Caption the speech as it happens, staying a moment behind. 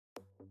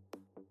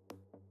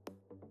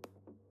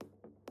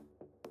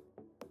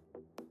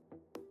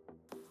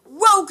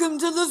welcome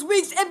to this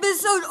week's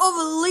episode of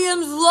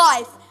Liam's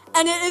Life,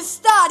 and it is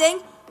starting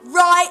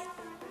right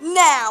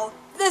now.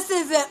 This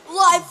is it,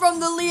 live from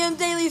the Liam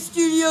Daily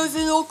Studios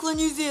in Auckland,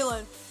 New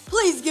Zealand.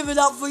 Please give it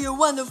up for your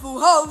wonderful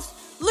host,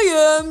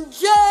 Liam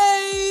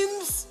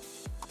James.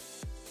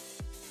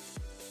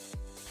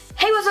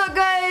 Hey, what's up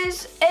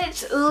guys?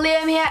 It's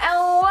Liam here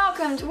and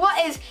welcome to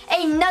what is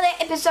another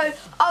episode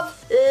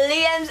of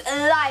Liam's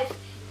Life.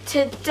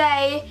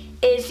 Today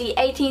is the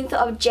 18th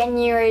of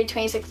January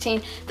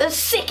 2016, the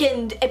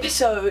second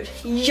episode,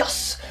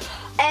 yes!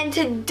 And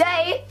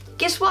today,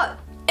 guess what?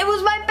 It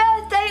was my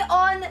birthday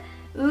on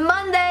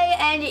Monday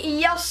and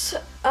yes,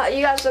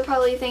 you guys are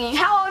probably thinking,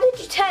 how old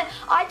did you turn?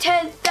 I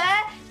turned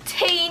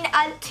 13,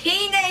 a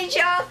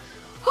teenager.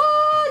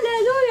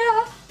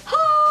 Hallelujah,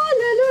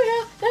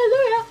 hallelujah,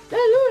 hallelujah,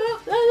 hallelujah,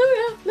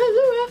 hallelujah,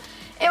 hallelujah.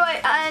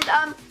 Anyway,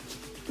 and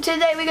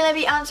today we're going to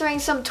be answering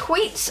some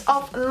tweets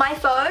off my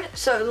phone,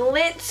 so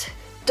let's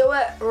do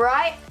it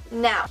right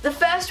now. The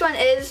first one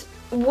is,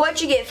 what'd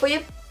you get for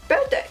your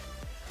birthday?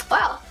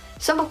 Wow,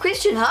 simple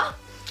question, huh?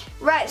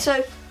 Right,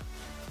 so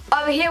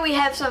over here we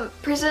have some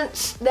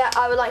presents that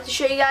I would like to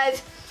show you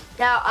guys.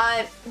 Now,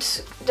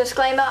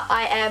 disclaimer,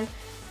 I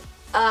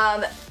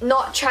am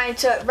not trying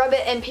to rub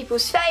it in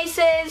people's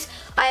faces.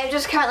 I am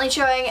just currently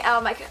showing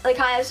the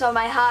kindness of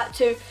my heart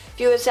to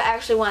viewers that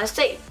actually want to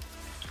see.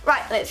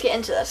 Right, let's get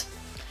into this.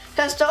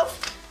 First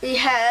off, we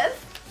have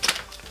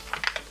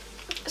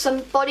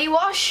some body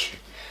wash,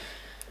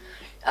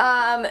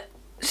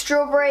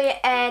 strawberry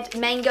and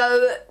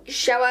mango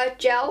shower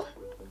gel.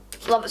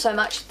 Love it so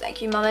much.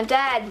 Thank you, Mum and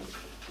Dad.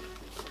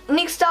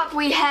 Next up,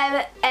 we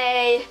have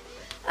a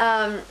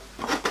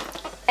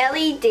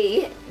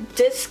LED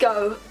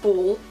disco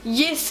ball.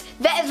 Yes,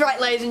 that is right,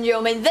 ladies and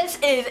gentlemen. This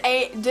is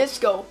a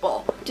disco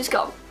ball.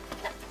 Disco.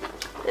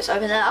 Let's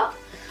open it up.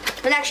 I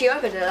haven't actually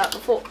opened it up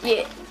before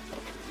yet.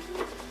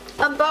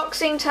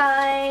 Unboxing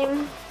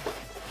time.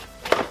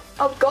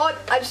 Oh God,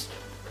 I just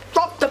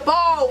dropped the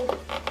ball.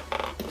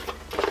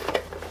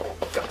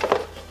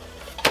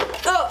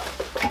 Oh.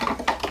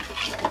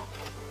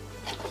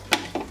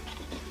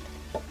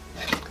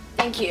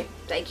 Thank you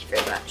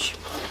very much.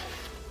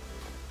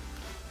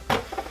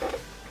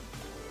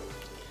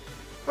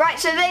 Right,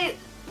 so they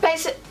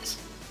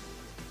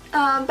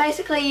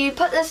basically you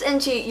put this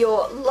into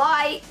your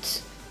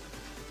light.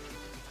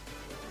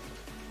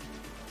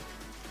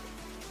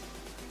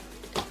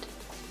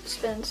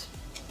 Spins.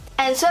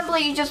 And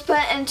simply you just put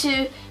it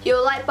into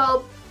your light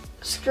bulb,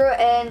 screw it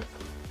in,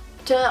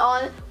 turn it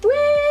on. Woo,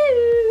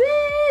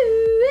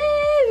 woo,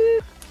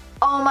 woo.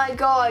 Oh my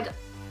God.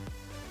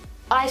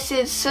 I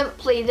said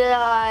simply, did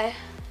I?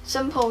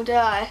 Simple, did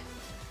I?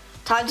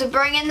 Time to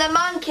bring in the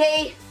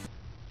monkey.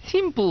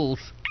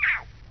 Simples.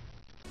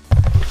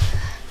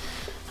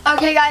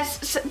 Okay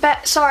guys,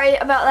 sorry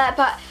about that,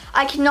 but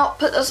I cannot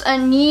put this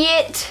in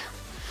yet.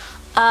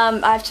 I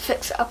have to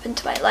fix it up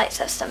into my light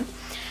system.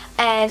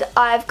 And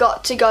I've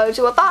got to go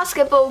to a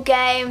basketball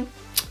game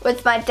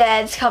with my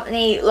dad's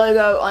company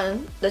logo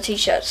on the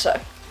t-shirt, so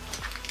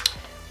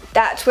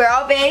that's where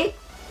I'll be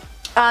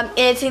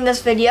editing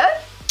this video.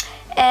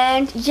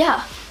 And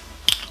yeah,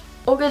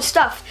 all good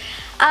stuff.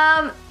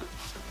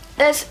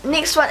 This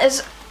next one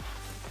is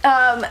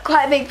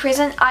quite a big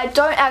present. I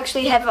don't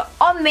actually have it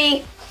on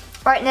me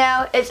right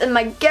now. It's in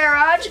my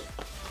garage.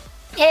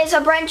 It's a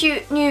brand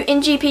new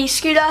NGP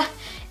scooter.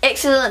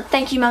 Excellent,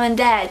 thank you Mum and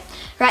Dad.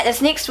 Right,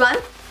 this next one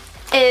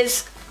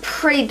is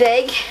pretty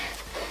big.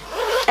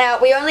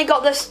 We only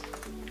got this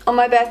on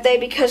my birthday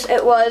because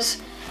it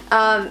was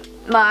 10%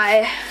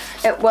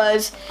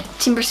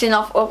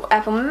 off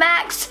Apple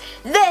Macs.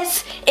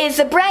 This is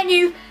the brand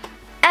new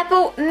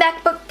Apple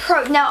MacBook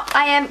Pro. Now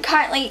I am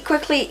currently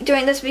quickly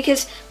doing this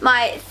because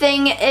my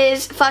thing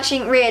is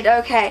flashing red.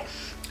 Okay,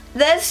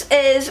 this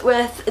is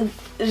with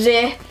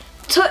the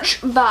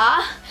touch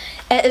bar.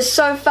 It is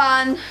so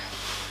fun.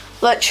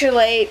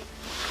 Literally,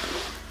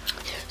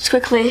 just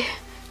quickly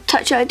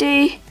touch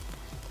ID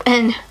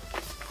and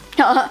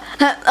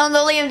on the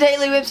Liam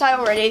Daily website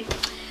already.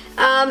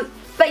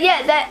 But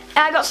yeah,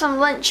 I got some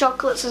Lindt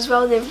chocolates as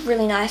well. They're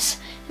really nice,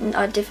 and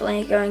I'll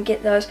definitely go and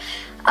get those.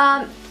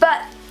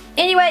 But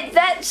anyway,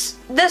 that's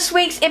this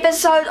week's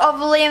episode of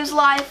Liam's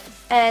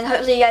Life, and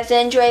hopefully you guys did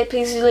enjoy it.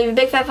 Please leave a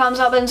big fat thumbs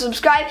up and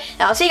subscribe,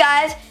 and I'll see you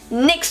guys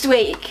next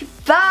week.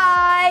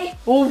 Bye!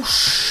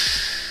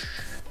 Whoosh.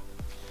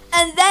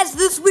 And that's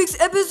this week's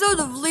episode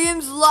of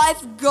Liam's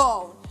Life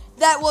gone.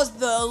 That was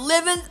the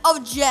 11th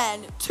of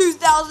Jan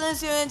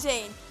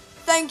 2017.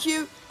 Thank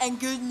you and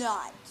good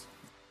night.